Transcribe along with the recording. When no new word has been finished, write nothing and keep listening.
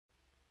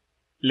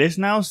Let's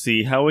now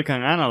see how we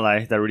can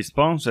analyze the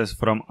responses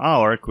from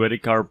our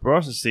credit card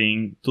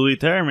processing to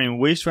determine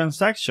which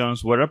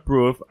transactions were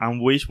approved and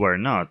which were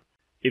not.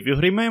 If you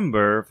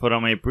remember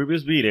from a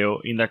previous video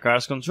in the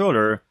cards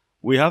controller,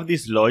 we have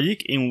this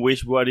logic in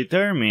which we are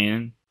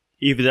determining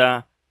if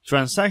the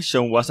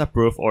transaction was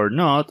approved or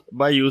not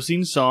by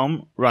using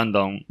some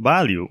random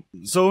value.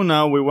 So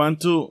now we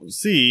want to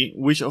see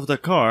which of the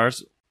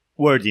cards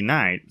were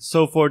denied.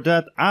 So for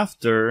that,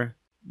 after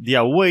the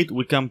await,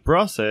 we can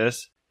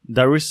process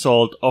the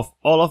result of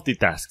all of the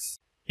tasks.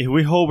 If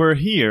we hover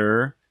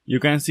here, you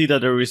can see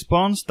that the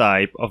response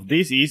type of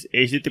this is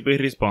HTTP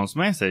response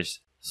message.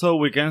 So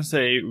we can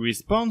say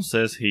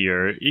responses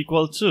here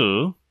equal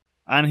to,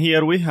 and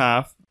here we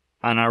have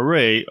an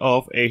array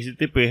of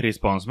HTTP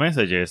response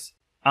messages.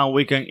 And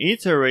we can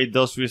iterate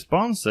those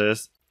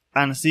responses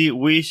and see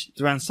which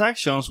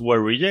transactions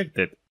were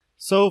rejected.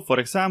 So for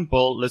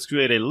example, let's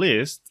create a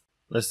list.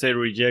 Let's say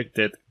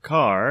rejected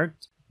card,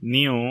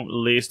 new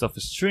list of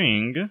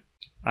string.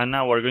 And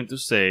now we're going to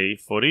say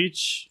for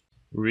each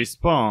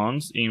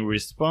response in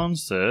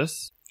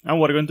responses, and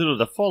we're going to do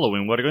the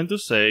following. We're going to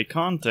say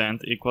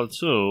content equal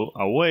to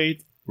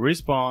await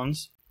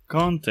response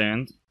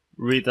content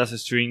read as a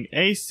string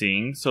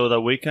async so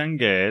that we can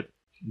get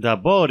the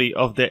body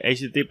of the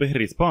HTTP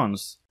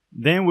response.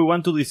 Then we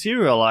want to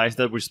deserialize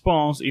that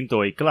response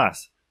into a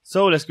class.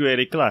 So let's create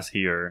a class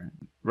here.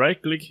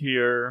 Right click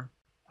here,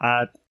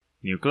 add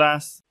new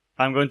class.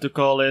 I'm going to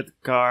call it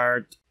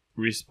card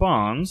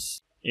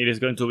response. It is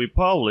going to be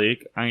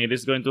public and it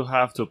is going to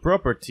have two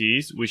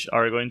properties which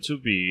are going to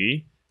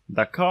be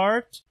the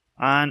card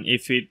and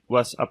if it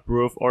was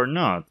approved or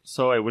not.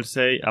 So I will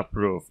say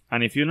approved.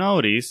 And if you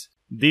notice,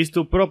 these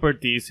two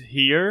properties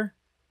here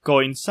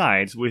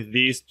coincides with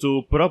these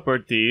two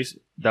properties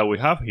that we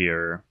have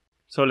here.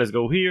 So let's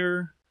go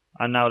here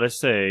and now let's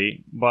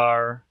say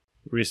var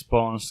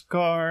response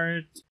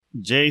card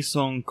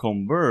JSON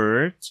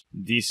convert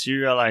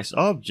deserialized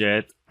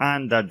object,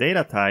 and the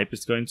data type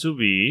is going to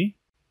be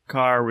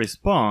card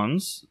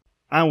response,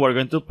 and we're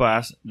going to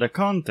pass the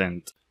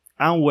content,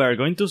 and we're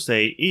going to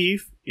say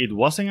if it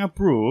wasn't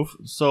approved,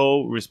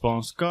 so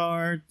response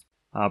card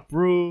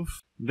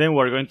approved. Then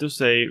we're going to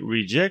say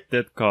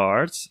rejected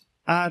cards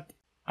add,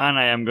 and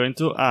I am going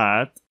to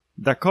add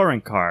the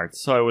current card,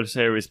 so I will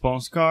say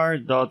response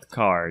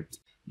card.card.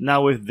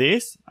 Now with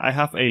this, I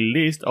have a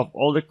list of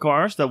all the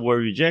cards that were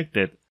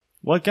rejected.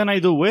 What can I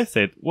do with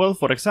it? Well,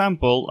 for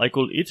example, I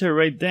could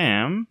iterate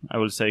them. I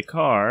will say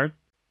card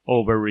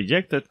over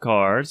rejected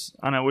cards,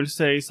 and I will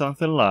say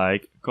something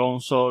like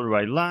console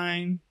write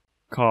line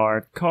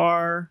card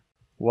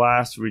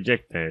was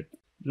rejected.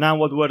 Now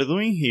what we're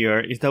doing here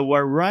is that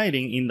we're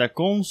writing in the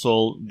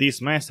console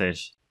this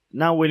message.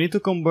 Now we need to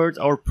convert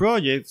our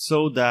project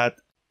so that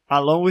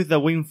along with the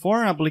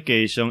WinForm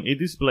application, it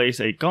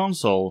displays a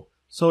console.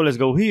 So let's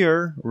go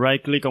here,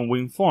 right click on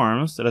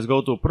WinForms, let's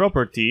go to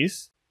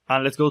properties,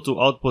 and let's go to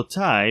output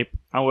type,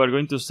 and we're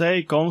going to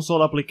say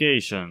console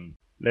application.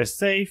 Let's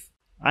save,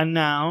 and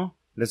now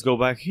let's go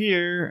back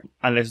here,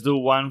 and let's do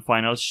one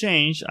final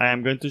change. I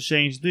am going to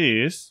change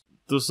this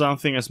to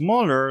something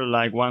smaller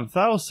like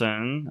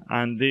 1000,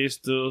 and this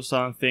to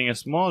something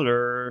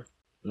smaller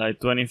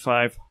like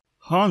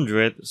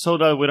 2500, so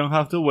that we don't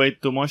have to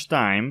wait too much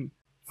time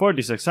for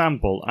this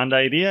example. And the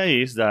idea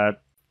is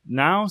that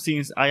now,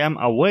 since I am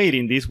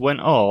awaiting this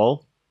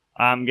WhenAll,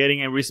 I'm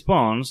getting a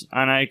response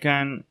and I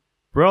can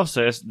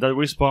process that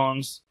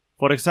response,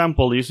 for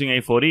example, using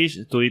a for each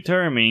to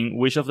determine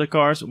which of the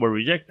cards were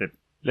rejected.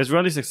 Let's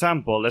run this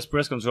example. Let's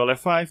press Ctrl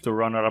F5 to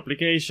run our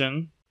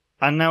application.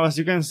 And now, as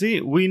you can see,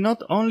 we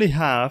not only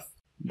have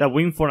the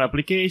WinForm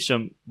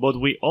application, but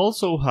we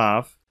also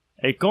have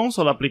a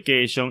console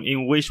application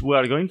in which we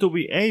are going to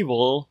be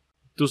able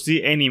to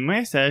see any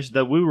message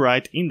that we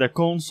write in the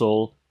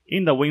console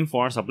in the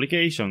WinForms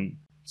application.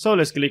 So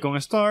let's click on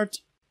Start,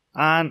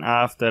 and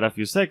after a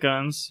few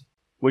seconds,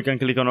 we can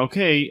click on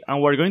OK,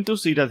 and we're going to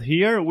see that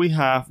here we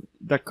have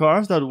the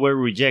cards that were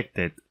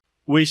rejected,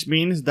 which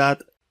means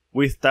that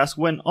with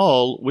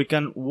Task.WhenAll, we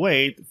can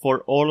wait for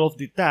all of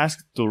the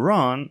tasks to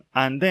run,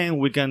 and then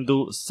we can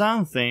do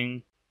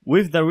something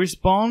with the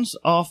response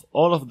of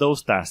all of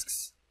those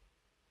tasks.